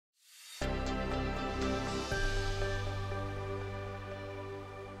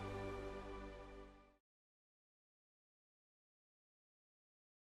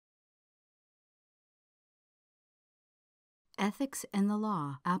Ethics and the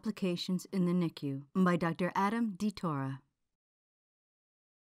Law, Applications in the NICU by Dr. Adam DeTora.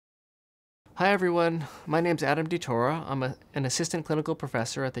 Hi everyone, my name is Adam DeTora. I'm an assistant clinical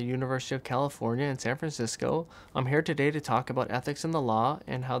professor at the University of California in San Francisco. I'm here today to talk about ethics in the law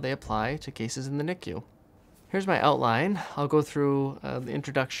and how they apply to cases in the NICU. Here's my outline. I'll go through the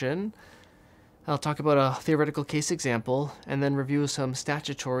introduction. I'll talk about a theoretical case example and then review some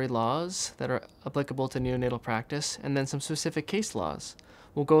statutory laws that are applicable to neonatal practice and then some specific case laws.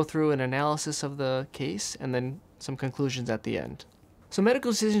 We'll go through an analysis of the case and then some conclusions at the end. So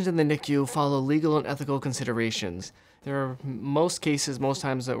medical decisions in the NICU follow legal and ethical considerations. There are most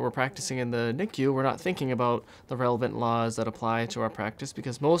times that we're practicing in the NICU, we're not thinking about the relevant laws that apply to our practice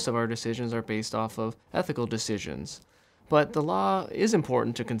because most of our decisions are based off of ethical decisions. But the law is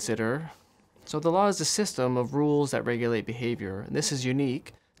important to consider. So the law is a system of rules that regulate behavior. And this is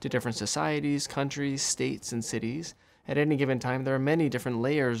unique to different societies, countries, states, and cities. At any given time, there are many different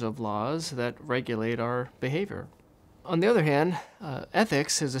layers of laws that regulate our behavior. On the other hand,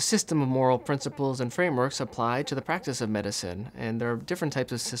 ethics is a system of moral principles and frameworks applied to the practice of medicine. And there are different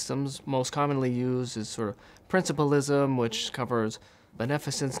types of systems. Most commonly used is sort of principalism, which covers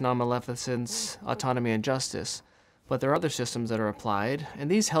beneficence, non-maleficence, autonomy, and justice. But there are other systems that are applied, and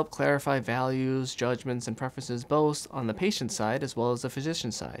these help clarify values, judgments, and preferences both on the patient side as well as the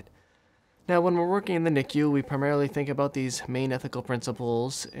physician side. Now, when we're working in the NICU, we primarily think about these main ethical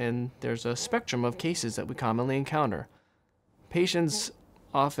principles, and there's a spectrum of cases that we commonly encounter. Patients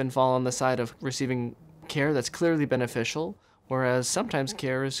often fall on the side of receiving care that's clearly beneficial, whereas sometimes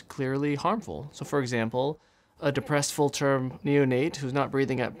care is clearly harmful. So, for example, a depressed full-term neonate who's not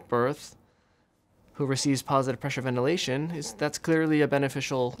breathing at birth, who receives positive pressure ventilation, that's clearly a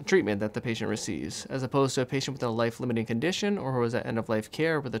beneficial treatment that the patient receives, as opposed to a patient with a life-limiting condition or who is at end-of-life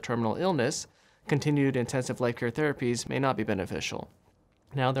care with a terminal illness. Continued intensive life care therapies may not be beneficial.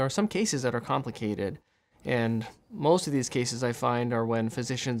 Now, there are some cases that are complicated, and most of these cases I find are when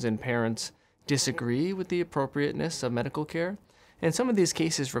physicians and parents disagree with the appropriateness of medical care, and some of these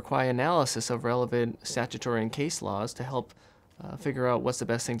cases require analysis of relevant statutory and case laws to help figure out what's the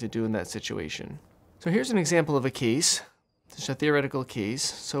best thing to do in that situation. So here's an example of a case. It's a theoretical case.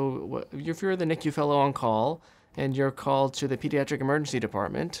 So if you're the NICU fellow on call and you're called to the pediatric emergency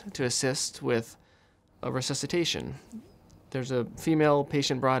department to assist with a resuscitation. There's a female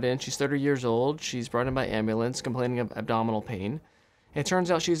patient brought in. She's 30 years old. She's brought in by ambulance complaining of abdominal pain. It turns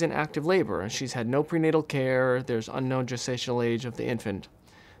out she's in active labor. She's had no prenatal care. There's unknown gestational age of the infant.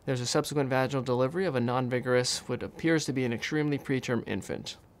 There's a subsequent vaginal delivery of a non-vigorous, what appears to be an extremely preterm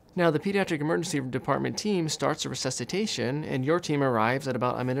infant. Now, the pediatric emergency department team starts a resuscitation, and your team arrives at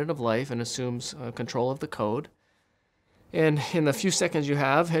about a minute of life and assumes control of the code. And in the few seconds you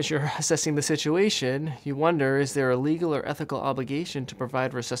have as you're assessing the situation, you wonder, is there a legal or ethical obligation to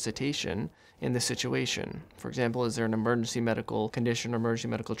provide resuscitation in this situation? For example, is there an emergency medical condition or emergency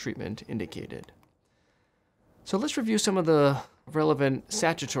medical treatment indicated? So let's review some of the relevant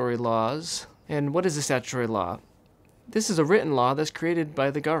statutory laws. And what is a statutory law? This is a written law that's created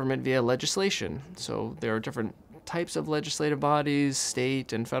by the government via legislation. So there are different types of legislative bodies,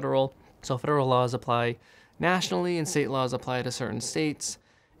 state and federal. So federal laws apply nationally and state laws apply to certain states,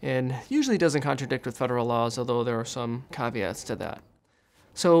 and usually doesn't contradict with federal laws, although there are some caveats to that.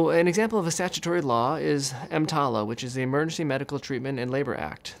 So an example of a statutory law is EMTALA, which is the Emergency Medical Treatment and Labor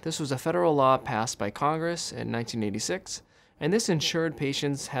Act. This was a federal law passed by Congress in 1986. And this ensured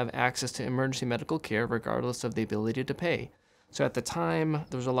patients have access to emergency medical care regardless of the ability to pay. So at the time,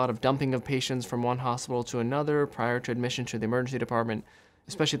 there was a lot of dumping of patients from one hospital to another prior to admission to the emergency department,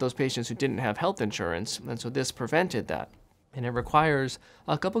 especially those patients who didn't have health insurance. And so this prevented that. And it requires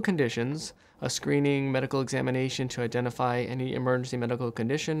a couple conditions: a screening medical examination to identify any emergency medical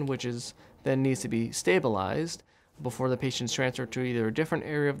condition, which then needs to be stabilized before the patient's transferred to either a different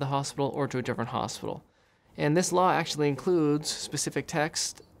area of the hospital or to a different hospital. And this law actually includes specific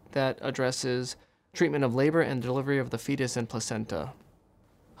text that addresses treatment of labor and delivery of the fetus and placenta.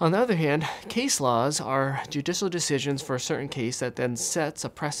 On the other hand, case laws are judicial decisions for a certain case that then sets a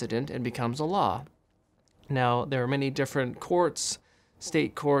precedent and becomes a law. Now, there are many different courts,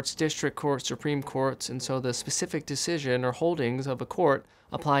 state courts, district courts, supreme courts, and so the specific decision or holdings of a court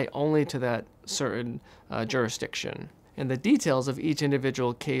apply only to that certain jurisdiction. And the details of each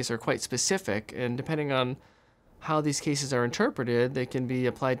individual case are quite specific, and depending on how these cases are interpreted, they can be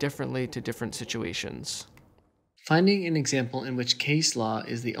applied differently to different situations. Finding an example in which case law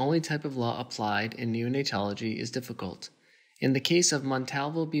is the only type of law applied in neonatology is difficult. In the case of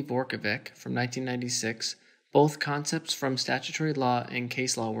Montalvo v. Vorkovic from 1996, both concepts from statutory law and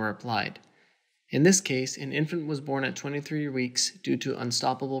case law were applied. In this case, an infant was born at 23 weeks due to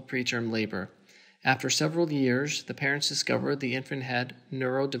unstoppable preterm labor. After several years, the parents discovered the infant had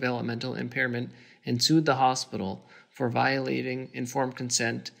neurodevelopmental impairment and sued the hospital for violating informed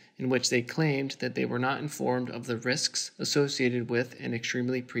consent, in which they claimed that they were not informed of the risks associated with an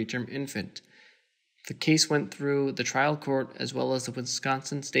extremely preterm infant. The case went through the trial court as well as the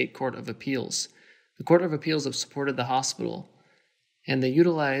Wisconsin State Court of Appeals. The Court of Appeals have supported the hospital, and they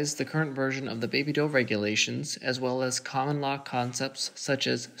utilized the current version of the baby doe regulations as well as common law concepts such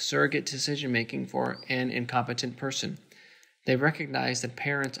as surrogate decision-making for an incompetent person. They recognize that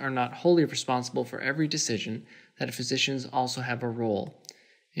parents are not wholly responsible for every decision, that physicians also have a role.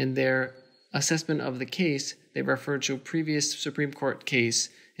 In their assessment of the case, they referred to a previous Supreme Court case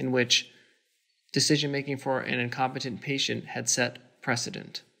in which decision-making for an incompetent patient had set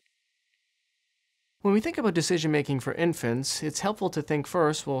precedent. When we think about decision-making for infants, it's helpful to think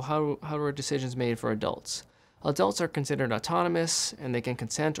first, well, how are decisions made for adults? Adults are considered autonomous, and they can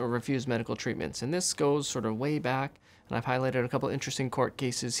consent or refuse medical treatments. And this goes sort of way back, and I've highlighted a couple interesting court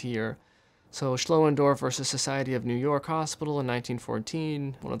cases here. So Schlowendorf versus Society of New York Hospital in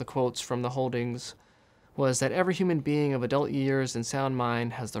 1914, one of the quotes from the holdings was that every human being of adult years and sound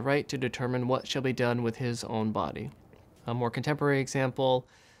mind has the right to determine what shall be done with his own body. A more contemporary example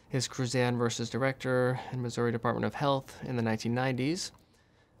is Cruzan versus Director in Missouri Department of Health in the 1990s,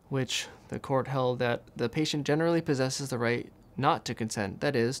 which the court held that the patient generally possesses the right not to consent,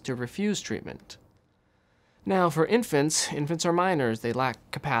 that is, to refuse treatment. Now, for infants are minors. They lack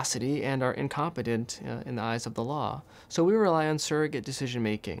capacity and are incompetent in the eyes of the law. So we rely on surrogate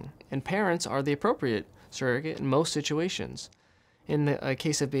decision-making, and parents are the appropriate surrogate in most situations. In the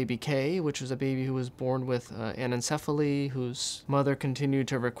case of baby K, which was a baby who was born with anencephaly, whose mother continued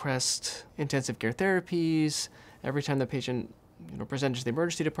to request intensive care therapies, every time the patient presented to the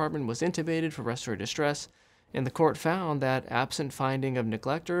emergency department was intubated for respiratory distress, and the court found that absent finding of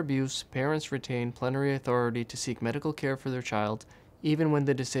neglect or abuse, parents retain plenary authority to seek medical care for their child, even when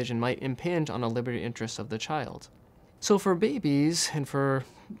the decision might impinge on the liberty interests of the child. So for babies, and for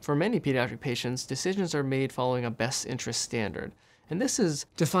many pediatric patients, decisions are made following a best interest standard. And this is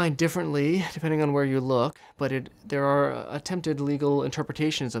defined differently depending on where you look, but there are attempted legal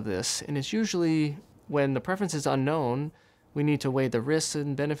interpretations of this, and it's usually when the preference is unknown, we need to weigh the risks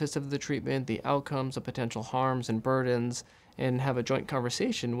and benefits of the treatment, the outcomes of potential harms and burdens, and have a joint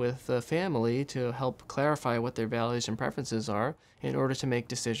conversation with the family to help clarify what their values and preferences are in order to make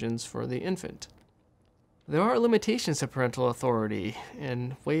decisions for the infant. There are limitations to parental authority,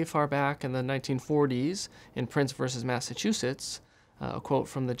 and way far back in the 1940s, in Prince versus Massachusetts, a quote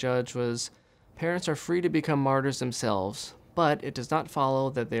from the judge was, "Parents are free to become martyrs themselves, but it does not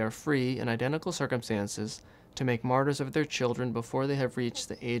follow that they are free in identical circumstances to make martyrs of their children before they have reached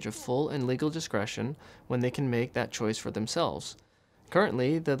the age of full and legal discretion when they can make that choice for themselves."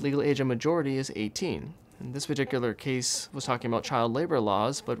 Currently, the legal age of majority is 18. And this particular case was talking about child labor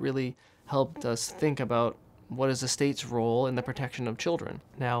laws, but really helped us think about what is the state's role in the protection of children.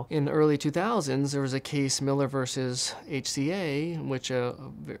 Now, in the early 2000s, there was a case, Miller versus HCA, in which a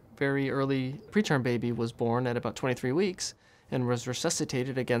very early preterm baby was born at about 23 weeks and was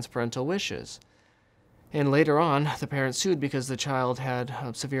resuscitated against parental wishes. And later on, the parents sued because the child had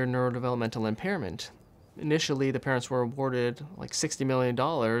severe neurodevelopmental impairment. Initially, the parents were awarded like $60 million,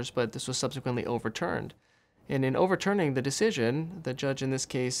 but this was subsequently overturned. And in overturning the decision, the judge in this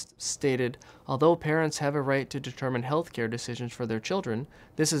case stated, although parents have a right to determine health care decisions for their children,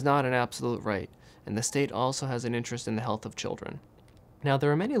 this is not an absolute right, and the state also has an interest in the health of children. Now,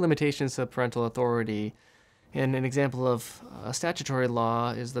 there are many limitations to parental authority, and an example of a statutory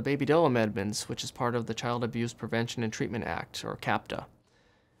law is the Baby Doe Amendments, which is part of the Child Abuse Prevention and Treatment Act, or CAPTA.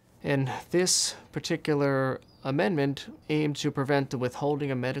 And this particular amendment aimed to prevent the withholding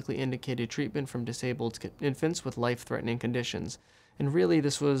of medically indicated treatment from disabled infants with life-threatening conditions. And really,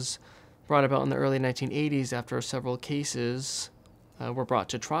 this was brought about in the early 1980s after several cases were brought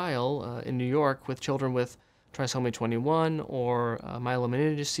to trial in New York with children with trisomy 21 or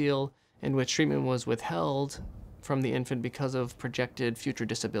myelomeningocele, in which treatment was withheld from the infant because of projected future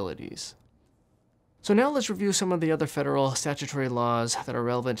disabilities. So now let's review some of the other federal statutory laws that are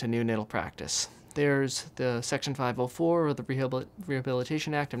relevant to neonatal practice. There's the Section 504 of the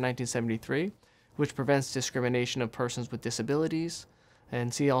Rehabilitation Act of 1973, which prevents discrimination of persons with disabilities,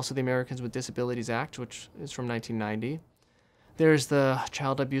 and see also the Americans with Disabilities Act, which is from 1990. There's the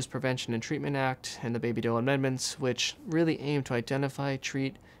Child Abuse Prevention and Treatment Act and the Baby Doe Amendments, which really aim to identify,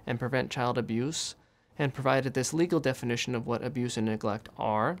 treat, and prevent child abuse, and provided this legal definition of what abuse and neglect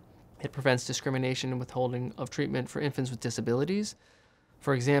are. It prevents discrimination and withholding of treatment for infants with disabilities,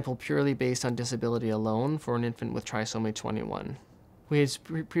 For example, purely based on disability alone for an infant with trisomy 21. We had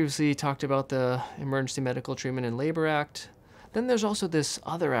previously talked about the Emergency Medical Treatment in Labor Act. Then there's also this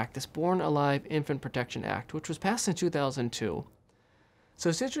other act, this Born Alive Infant Protection Act, which was passed in 2002. So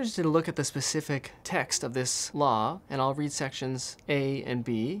it's interesting to look at the specific text of this law, and I'll read sections A and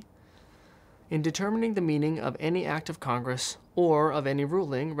B. In determining the meaning of any act of Congress or of any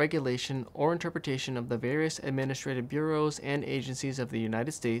ruling, regulation, or interpretation of the various administrative bureaus and agencies of the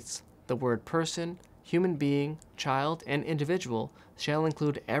United States, the word person, human being, child, and individual shall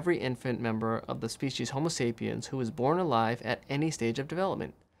include every infant member of the species Homo sapiens who is born alive at any stage of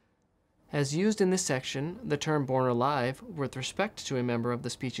development. As used in this section, the term born alive, with respect to a member of the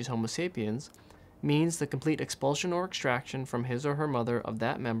species Homo sapiens, means the complete expulsion or extraction from his or her mother of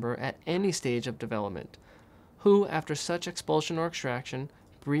that member at any stage of development, who, after such expulsion or extraction,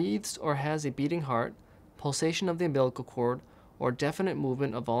 breathes or has a beating heart, pulsation of the umbilical cord, or definite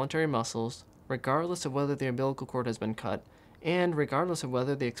movement of voluntary muscles, regardless of whether the umbilical cord has been cut, and regardless of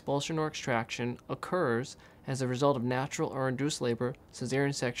whether the expulsion or extraction occurs as a result of natural or induced labor,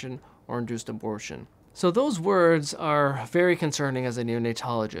 cesarean section, or induced abortion. So those words are very concerning as a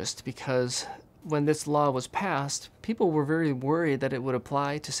neonatologist, because when this law was passed, people were very worried that it would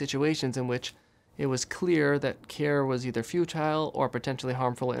apply to situations in which it was clear that care was either futile or potentially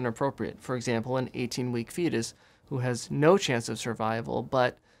harmful or inappropriate. For example, an 18-week fetus who has no chance of survival,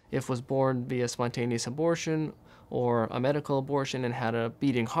 but if was born via spontaneous abortion or a medical abortion and had a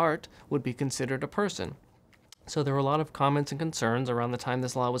beating heart, would be considered a person. So there were a lot of comments and concerns around the time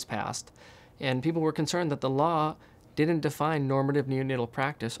this law was passed, and people were concerned that the law didn't define normative neonatal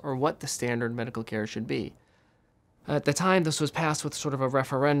practice or what the standard medical care should be. At the time, this was passed with sort of a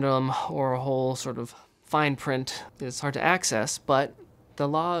referendum or a whole sort of fine print. It's hard to access, but the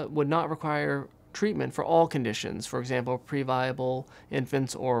law would not require treatment for all conditions, for example, pre-viable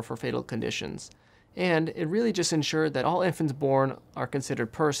infants or for fatal conditions. And it really just ensured that all infants born are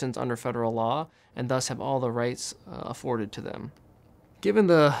considered persons under federal law and thus have all the rights afforded to them. Given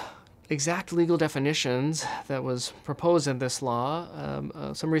the exact legal definitions that was proposed in this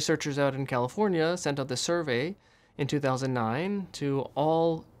law, some researchers out in California sent out this survey in 2009 to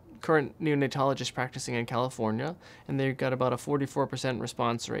all current neonatologists practicing in California, and they got about a 44%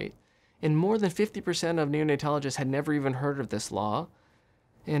 response rate. And more than 50% of neonatologists had never even heard of this law,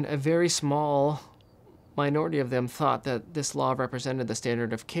 and a very small minority of them thought that this law represented the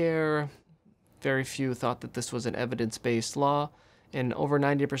standard of care. Very few thought that this was an evidence-based law, and over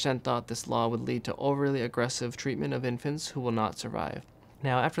 90% thought this law would lead to overly aggressive treatment of infants who will not survive.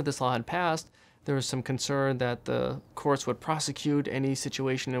 Now, after this law had passed, there was some concern that the courts would prosecute any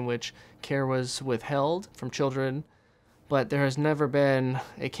situation in which care was withheld from children, but there has never been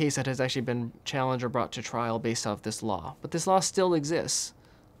a case that has actually been challenged or brought to trial based off this law. But this law still exists.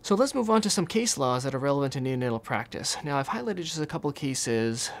 So let's move on to some case laws that are relevant to neonatal practice. Now, I've highlighted just a couple of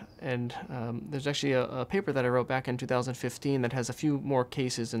cases, and there's actually a paper that I wrote back in 2015 that has a few more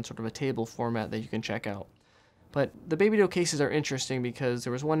cases in sort of a table format that you can check out. But the baby doe cases are interesting because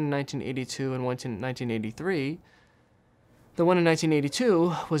there was one in 1982 and one in 1983. The one in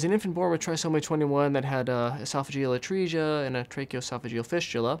 1982 was an infant born with trisomy 21 that had esophageal atresia and a tracheoesophageal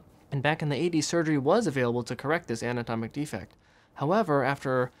fistula. And back in the 80s, surgery was available to correct this anatomic defect. However,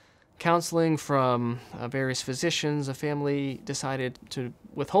 after counseling from various physicians, the family decided to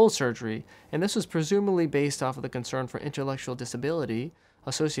withhold surgery, and this was presumably based off of the concern for intellectual disability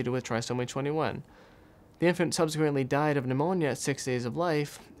associated with trisomy 21. The infant subsequently died of pneumonia at 6 days of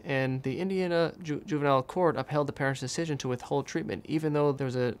life, and the Indiana Juvenile Court upheld the parents' decision to withhold treatment, even though there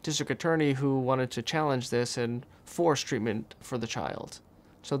was a district attorney who wanted to challenge this and force treatment for the child.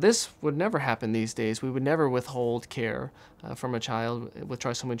 So this would never happen these days. We would never withhold care from a child with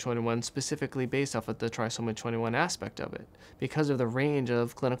trisomy 21 specifically based off of the trisomy 21 aspect of it, because of the range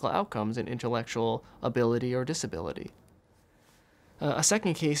of clinical outcomes and intellectual ability or disability. A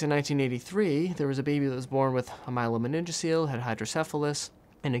second case in 1983, there was a baby that was born with a myelomeningocele, had hydrocephalus,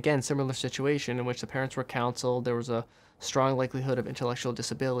 and again, similar situation in which the parents were counseled. There was a strong likelihood of intellectual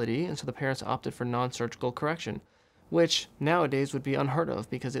disability, and so the parents opted for non-surgical correction, which nowadays would be unheard of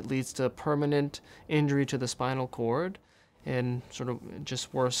because it leads to permanent injury to the spinal cord and sort of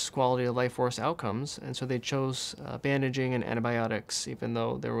just worse quality of life, worse outcomes. And so they chose bandaging and antibiotics, even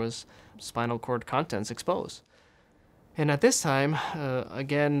though there was spinal cord contents exposed. And at this time,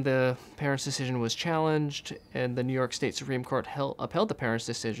 again, the parents' decision was challenged, and the New York State Supreme Court upheld the parents'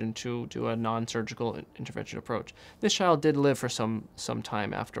 decision to do a non-surgical intervention approach. This child did live for some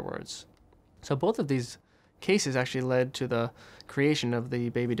time afterwards. So both of these cases actually led to the creation of the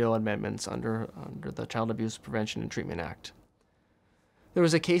baby doe amendments under the Child Abuse Prevention and Treatment Act. There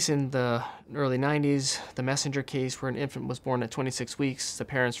was a case in the early 90s, the Messenger case, where an infant was born at 26 weeks. The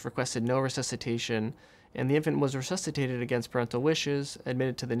parents requested no resuscitation, and the infant was resuscitated against parental wishes,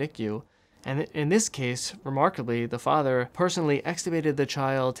 admitted to the NICU. And in this case, remarkably, the father personally extubated the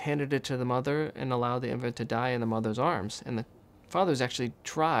child, handed it to the mother, and allowed the infant to die in the mother's arms. And the father was actually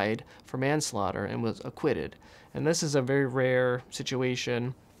tried for manslaughter and was acquitted. And this is a very rare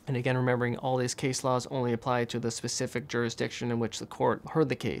situation. And again, remembering all these case laws only apply to the specific jurisdiction in which the court heard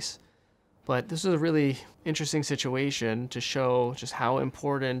the case. But this is a really interesting situation to show just how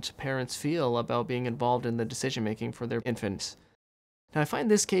important parents feel about being involved in the decision-making for their infants. Now, I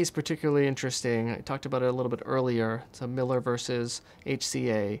find this case particularly interesting. I talked about it a little bit earlier. It's a Miller versus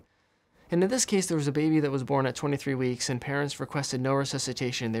HCA. And in this case, there was a baby that was born at 23 weeks, and parents requested no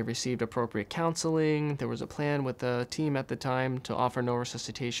resuscitation. They received appropriate counseling. There was a plan with the team at the time to offer no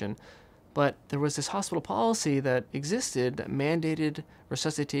resuscitation. But there was this hospital policy that existed that mandated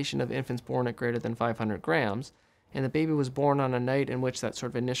resuscitation of infants born at greater than 500 grams. And the baby was born on a night in which that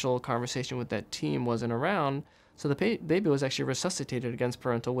sort of initial conversation with that team wasn't around. So the baby was actually resuscitated against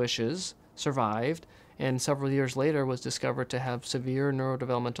parental wishes, survived, and several years later was discovered to have severe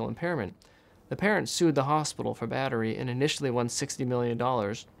neurodevelopmental impairment. The parents sued the hospital for battery and initially won $60 million,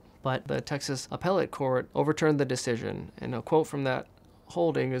 but the Texas Appellate Court overturned the decision. And a quote from that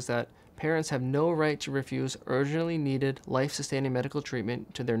holding is that parents have no right to refuse urgently needed life-sustaining medical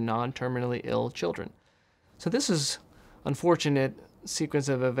treatment to their non-terminally ill children. So this is unfortunate sequence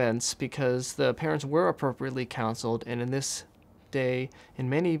of events because the parents were appropriately counseled, and in this day, in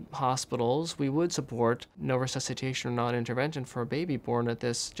many hospitals, we would support no resuscitation or non-intervention for a baby born at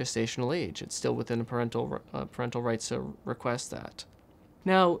this gestational age. It's still within parental rights to request that.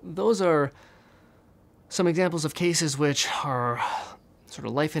 Now, those are some examples of cases which are sort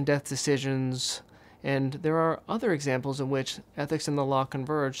of life and death decisions, and there are other examples in which ethics and the law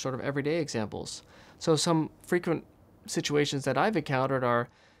converge, sort of everyday examples. So some frequent situations that I've encountered are,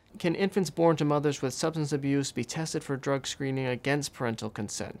 can infants born to mothers with substance abuse be tested for drug screening against parental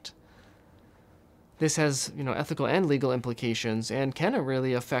consent? This has, ethical and legal implications, and can it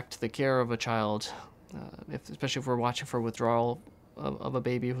really affect the care of a child, especially if we're watching for withdrawal of a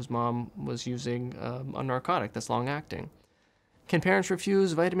baby whose mom was using a narcotic that's long-acting? Can parents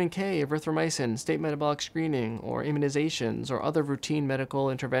refuse vitamin K, erythromycin, state metabolic screening, or immunizations, or other routine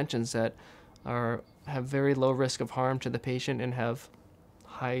medical interventions that have very low risk of harm to the patient and have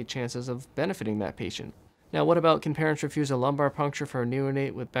high chances of benefiting that patient? Now, what about, can parents refuse a lumbar puncture for a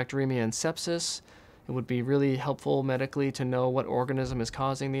neonate with bacteremia and sepsis? It would be really helpful medically to know what organism is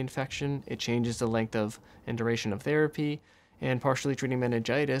causing the infection. It changes the length of and duration of therapy, and partially treating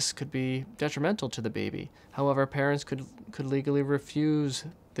meningitis could be detrimental to the baby. However, parents could legally refuse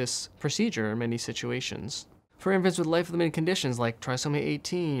this procedure in many situations. For infants with life-limiting conditions like trisomy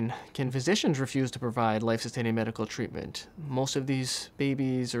 18, can physicians refuse to provide life-sustaining medical treatment? Most of these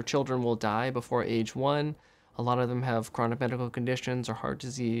babies or children will die before age 1. A lot of them have chronic medical conditions or heart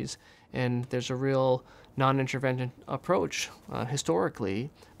disease, and there's a real non-intervention approach historically.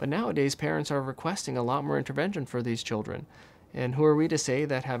 But nowadays, parents are requesting a lot more intervention for these children. And who are we to say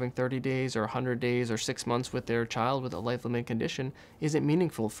that having 30 days or 100 days or 6 months with their child with a life-limiting condition isn't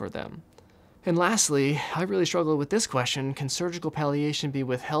meaningful for them? And lastly, I really struggle with this question: can surgical palliation be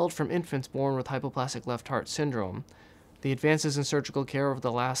withheld from infants born with hypoplastic left heart syndrome? The advances in surgical care over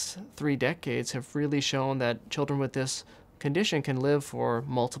the last 3 decades have really shown that children with this condition can live for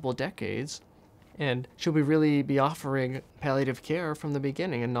multiple decades. And should we really be offering palliative care from the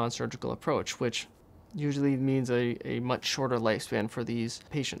beginning, a non-surgical approach, which usually means a much shorter lifespan for these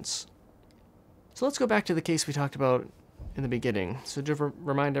patients? So let's go back to the case we talked about in the beginning. So to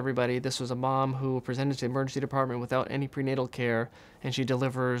remind everybody, this was a mom who presented to the emergency department without any prenatal care, and she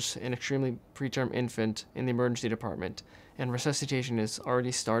delivers an extremely preterm infant in the emergency department. And resuscitation is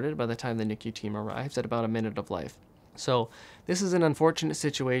already started by the time the NICU team arrives at about a minute of life. So this is an unfortunate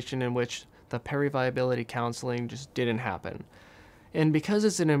situation in which the peri-viability counseling just didn't happen. And because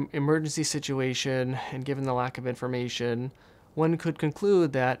it's an emergency situation, and given the lack of information, one could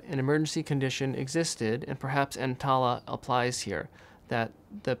conclude that an emergency condition existed, and perhaps EMTALA applies here, that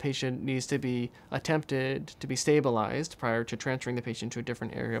the patient needs to be attempted to be stabilized prior to transferring the patient to a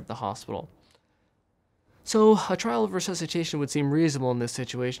different area of the hospital. So a trial of resuscitation would seem reasonable in this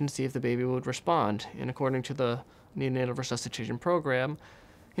situation to see if the baby would respond. And according to the neonatal resuscitation program,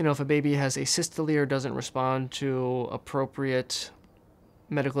 if a baby has asystole or doesn't respond to appropriate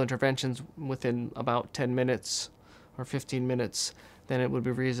medical interventions within about 10 minutes or 15 minutes, then it would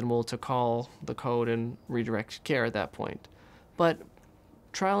be reasonable to call the code and redirect care at that point. But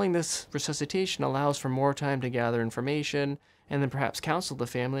trialing this resuscitation allows for more time to gather information and then perhaps counsel the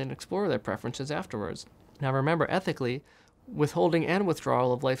family and explore their preferences afterwards. Now remember, ethically, withholding and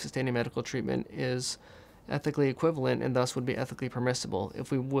withdrawal of life-sustaining medical treatment is ethically equivalent and thus would be ethically permissible.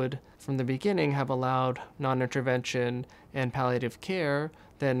 If we would, from the beginning, have allowed non-intervention and palliative care,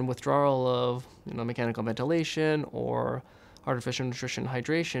 then withdrawal of mechanical ventilation or artificial nutrition and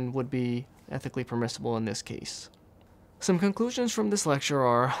hydration would be ethically permissible in this case. Some conclusions from this lecture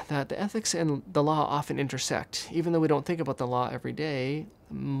are that the ethics and the law often intersect. Even though we don't think about the law every day,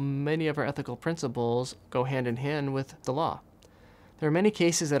 many of our ethical principles go hand in hand with the law. There are many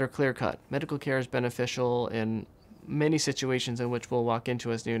cases that are clear-cut. Medical care is beneficial in many situations in which we'll walk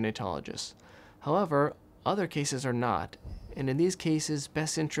into as neonatologists. However, other cases are not. And in these cases,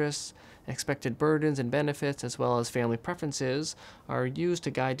 best interests, expected burdens and benefits, as well as family preferences, are used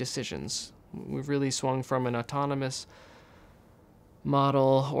to guide decisions. We've really swung from an autonomous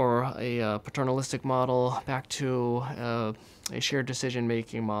model or a paternalistic model back to a shared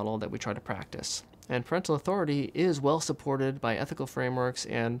decision-making model that we try to practice. And parental authority is well supported by ethical frameworks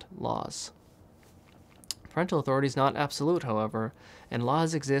and laws. Parental authority is not absolute, however, and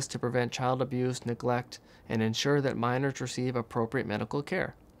laws exist to prevent child abuse, neglect, and ensure that minors receive appropriate medical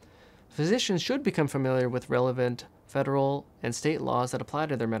care. Physicians should become familiar with relevant federal and state laws that apply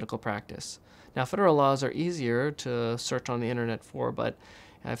to their medical practice. Now, federal laws are easier to search on the internet for, but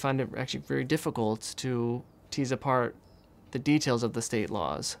I find it actually very difficult to tease apart the details of the state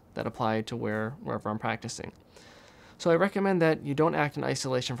laws that apply to wherever I'm practicing. So I recommend that you don't act in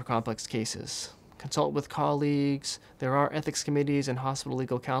isolation for complex cases. Consult with colleagues. There are ethics committees and hospital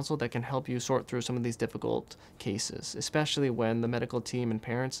legal counsel that can help you sort through some of these difficult cases, especially when the medical team and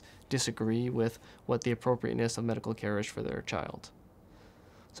parents disagree with what the appropriateness of medical care is for their child.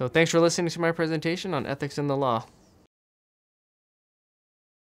 So thanks for listening to my presentation on ethics in the law.